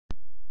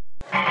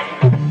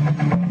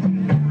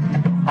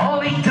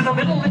All 8 to the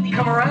middle, and you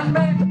come around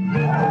back.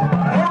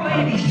 4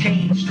 ladies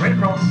chain straight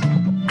across.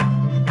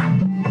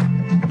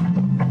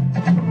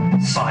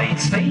 Side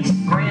space,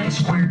 grand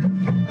square.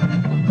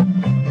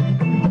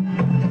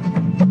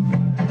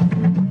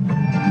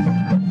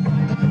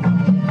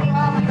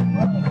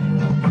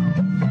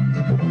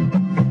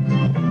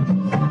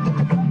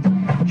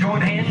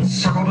 Join hands,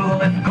 circle to the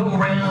left, go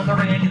around the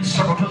ring, and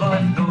circle to the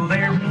left, go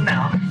there.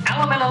 Now,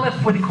 element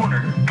left with the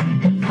corner.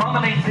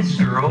 Promenade this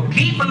girl,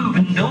 keep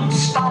moving, don't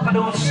stop and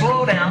don't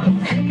slow down.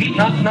 Keep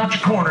not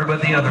your corner,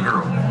 but the other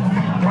girl.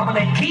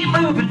 Promenade, keep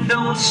moving,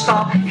 don't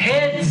stop.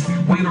 Heads,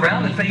 wheel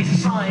around and face the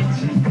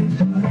sides.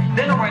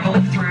 Then a right and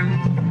left through.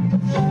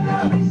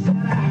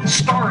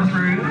 Star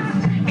through.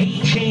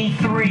 8 chain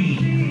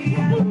 3.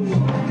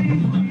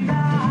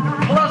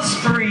 Plus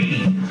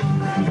 3.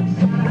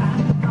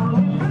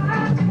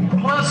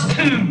 Plus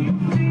 2.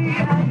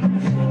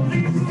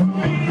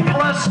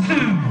 Plus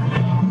 2.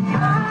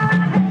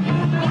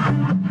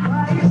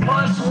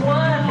 Plus 1.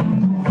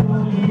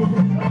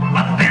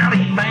 Left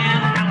belly man.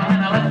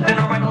 And a left and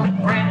a right, left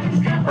grand.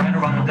 Right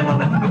around and a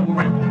left, go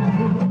around.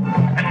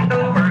 And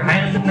over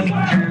hands to meet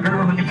your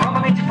girl. And your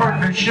promenade your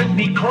partner should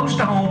be close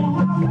to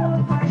home.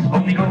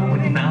 Only go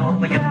now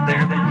they get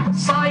there. Then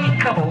side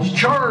couples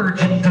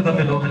charge into the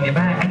middle and you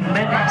back. And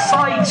then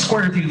side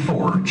square through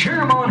 4. Cheer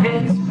them on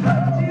heads.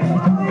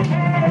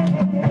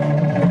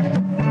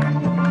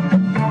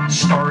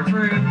 Star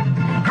through.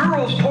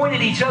 Girls point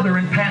at each other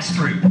and pass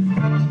through.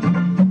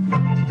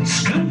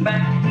 Scoot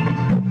back.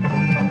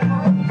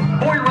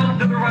 Boy run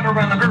to the right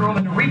around the girl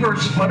and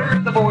reverse flutter.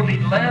 The boy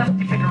lead left,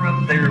 you finger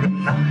up there.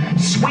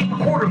 Sweep a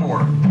quarter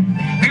more.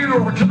 Veer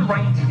over to the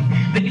right.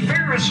 Then you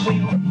Ferris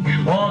wheel.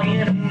 Walk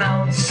in and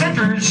out.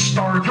 Centers,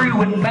 star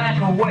through and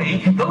back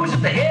away. Those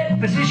at the head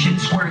position,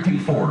 square through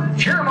 4.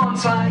 Cheer them on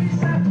side.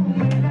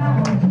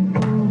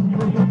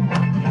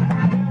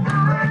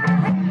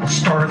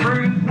 Star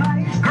through.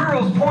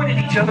 Girls point at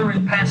each other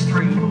and pass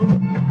through.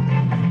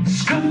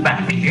 Scoot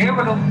back. Here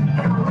we go.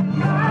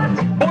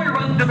 Boy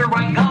run to the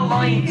right. Now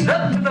lines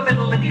up to the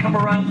middle and you come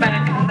around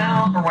back. And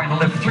now a right and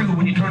left through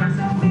when you turn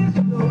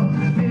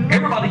her.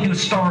 Everybody you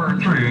star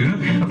through.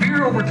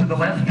 Veer over to the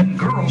left and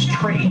girls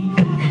trade.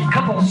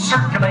 Couples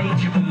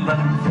circulate, you move up.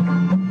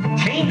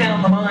 Chain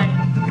down the line.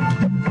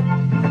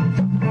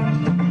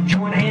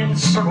 Join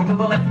hands, circle to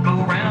the left,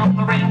 go around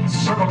the ring.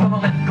 Circle to the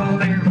left, go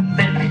there.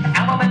 Then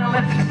Alabama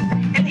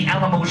left. In the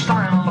Alamo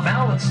style, the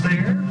balance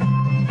there.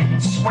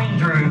 Swing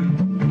through.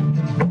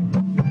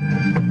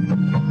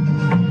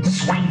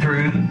 Swing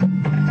through.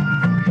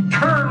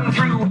 Turn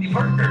through with your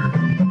partner.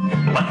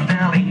 Left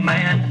alley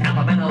man,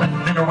 Alabama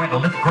left, then a right, a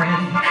left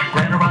grand.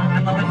 Grand around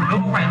and the left, go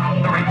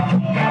around the ring.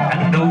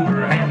 And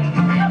over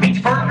and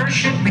each partner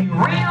should be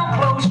real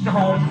close to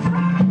home.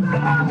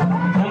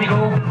 Only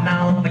go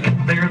now to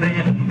get there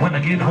then. When I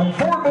get home,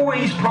 4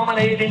 boys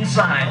promenade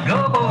inside.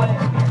 Go boy.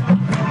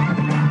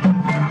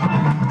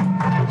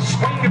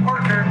 Swing your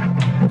partner.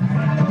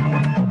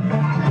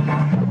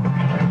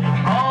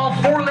 All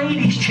 4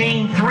 ladies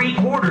chain 3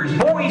 quarters.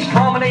 Boys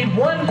promenade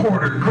 1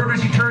 quarter.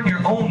 Courtesy turn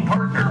your own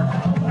partner.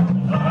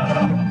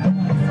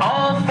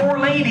 All 4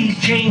 ladies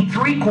chain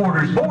 3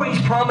 quarters.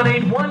 Boys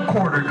promenade 1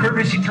 quarter.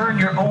 Courtesy turn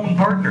your own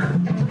partner.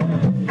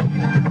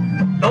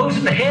 Those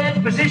at the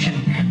head position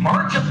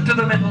march up to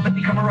the middle and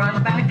you come around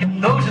the back.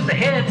 And those at the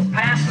heads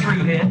pass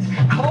through heads.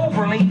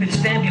 Cloverleaf and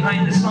stand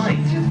behind the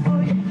sides.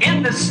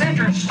 In the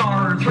center,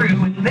 star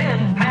through and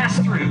then pass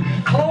through.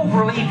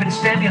 Cloverleaf and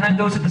stand behind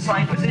those at the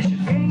side position.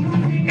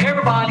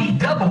 Everybody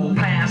double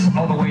pass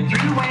all the way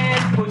through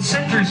and put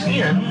centers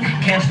in.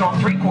 Cast off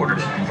 3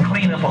 quarters.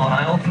 Clean up on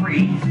aisle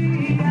 3.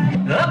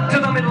 Up to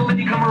the middle and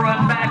you come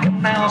around back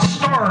and now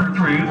star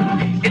through.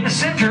 In the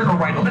center, or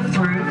right or left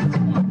through.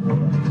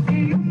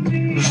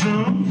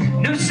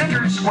 Zoom. New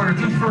center, square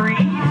through 3.